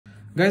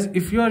Guys,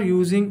 if you are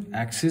using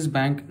Axis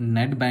Bank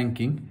net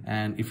banking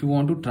and if you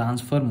want to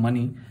transfer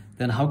money,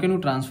 then how can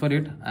you transfer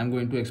it? I'm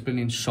going to explain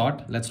in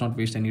short. Let's not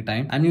waste any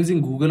time. I'm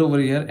using Google over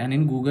here, and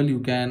in Google you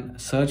can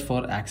search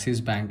for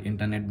Axis Bank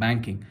internet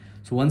banking.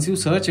 So once you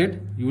search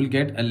it, you will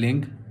get a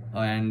link,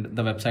 and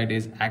the website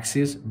is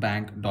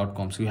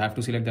axisbank.com. So you have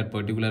to select that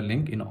particular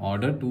link in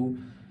order to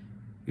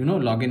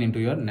log in into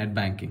your net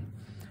banking.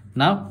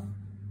 Now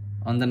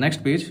on the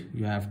next page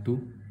you have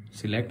to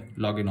select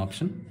login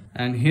option,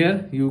 and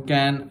here you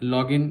can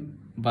log in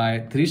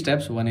by 3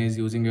 steps. One is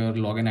using your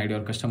login ID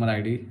or customer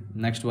ID,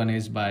 next one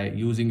is by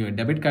using your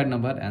debit card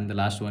number, and the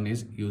last one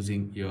is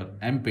using your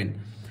MPIN.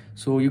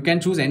 So you can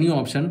choose any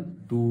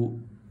option to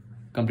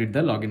complete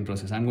the login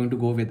process. I'm going to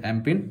go with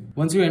MPIN.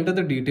 Once you enter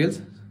the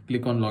details,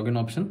 click on login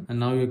option, and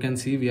now you can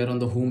see we are on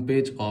the home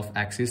page of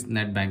Axis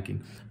Net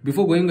Banking.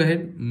 Before going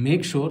ahead,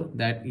 make sure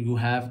that you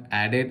have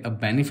added a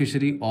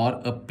beneficiary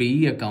or a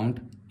payee account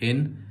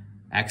in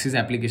Axis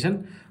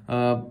application.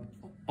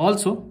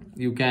 Also,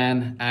 you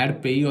can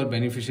add payee or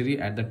beneficiary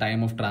at the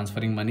time of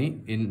transferring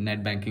money in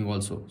net banking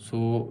also.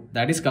 So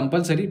that is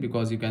compulsory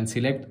because you can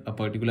select a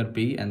particular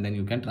payee and then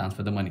you can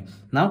transfer the money.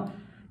 Now,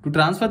 to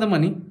transfer the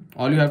money,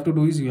 all you have to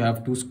do is you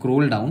have to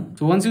scroll down.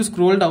 So once you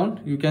scroll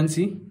down, you can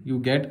see you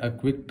get a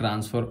quick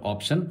transfer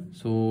option.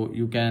 So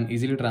you can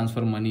easily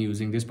transfer money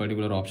using this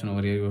particular option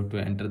over here. You have to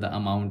enter the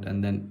amount,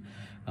 and then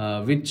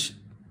which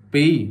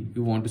payee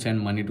you want to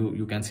send money to,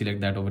 you can select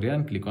that over here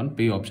and click on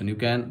pay option. You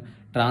can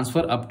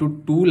transfer up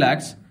to 2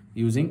 lakhs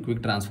using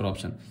quick transfer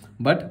option.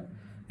 But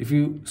if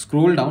you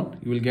scroll down,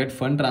 you will get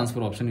fund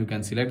transfer option. You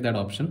can select that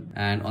option,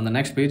 and on the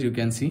next page you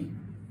can see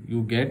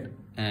you get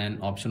an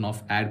option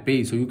of add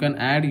pay. So you can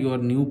add your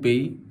new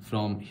pay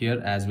from here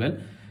as well.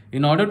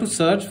 In order to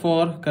search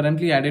for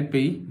currently added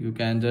pay, you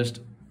can just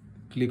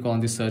click on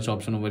the search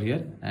option over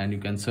here and you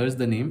can search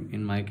the name.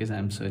 In my case, I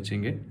am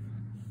searching it.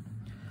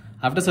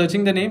 After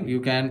searching the name, you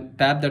can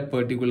tap that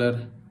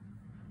particular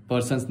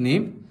person's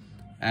name,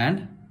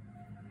 and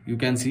you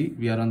can see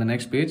we are on the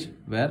next page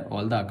where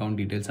all the account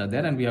details are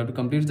there, and we have to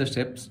complete the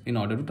steps in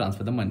order to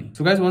transfer the money.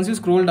 So guys, once you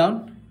scroll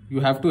down, you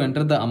have to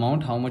enter the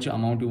amount, how much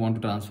amount you want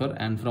to transfer,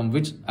 and from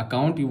which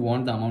account you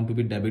want the amount to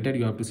be debited.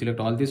 You have to select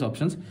all these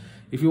options.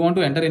 If you want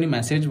to enter any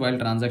message while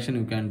transaction,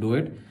 you can do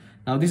it.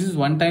 Now this is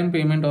one-time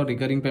payment or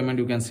recurring payment.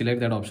 You can select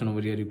that option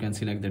over here. You can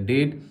select the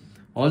date.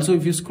 Also,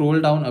 if you scroll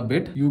down a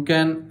bit, you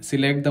can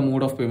select the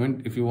mode of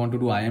payment. If you want to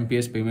do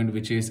IMPS payment,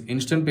 which is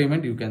instant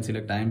payment, you can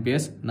select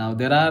IMPS. Now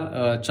there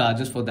are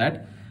charges for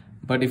that.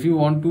 But if you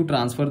want to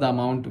transfer the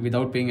amount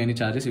without paying any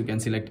charges, you can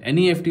select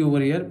NEFT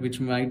over here,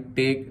 which might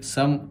take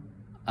some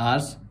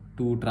hours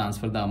to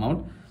transfer the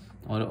amount,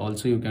 or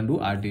also you can do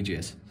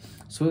RTGS.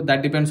 So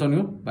that depends on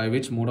you by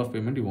which mode of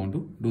payment you want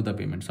to do the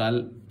payment. So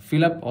I'll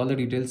fill up all the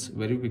details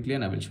very quickly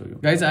and I will show you.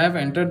 Guys, I have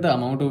entered the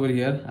amount over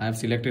here. I have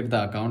selected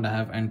the account. I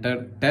have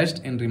entered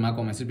test in remark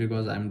or message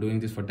because I'm doing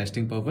this for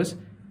testing purpose.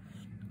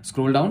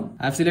 Scroll down.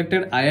 I have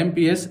selected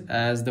IMPS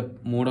as the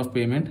mode of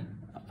payment.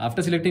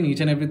 After selecting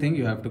each and everything,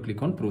 you have to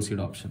click on proceed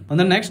option. On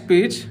the next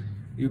page,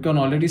 you can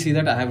already see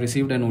that I have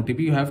received an OTP.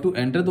 You have to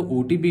enter the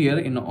OTP here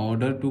in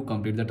order to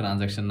complete the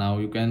transaction. Now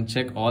you can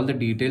check all the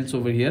details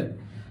over here.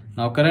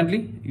 Now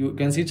currently you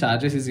can see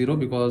charges is 0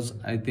 because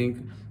I think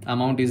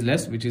amount is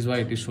less, which is why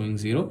it is showing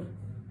 0.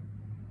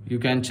 You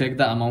can check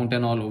the amount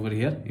and all over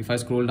here. If I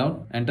scroll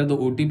down, enter the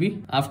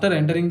OTP. After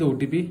entering the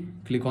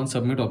OTP, click on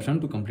submit option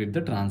to complete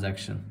the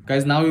transaction.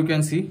 Guys, now you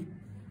can see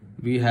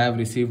we have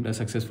received a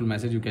successful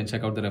message. You can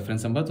check out the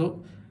reference number. So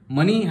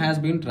money has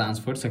been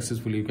transferred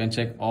successfully. You can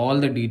check all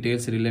the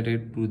details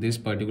related to this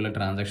particular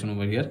transaction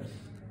over here.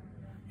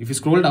 If you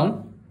scroll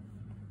down,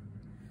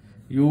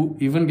 you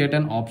even get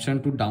an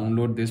option to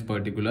download this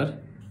particular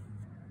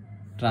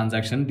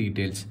transaction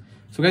details.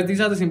 So guys,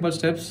 these are the simple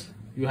steps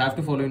you have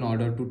to follow in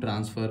order to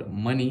transfer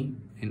money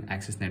in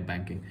Axis Net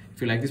Banking. If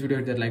you like this video,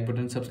 hit that like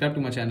button, subscribe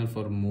to my channel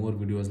for more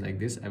videos like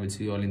this. I will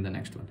see you all in the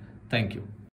next one. Thank you.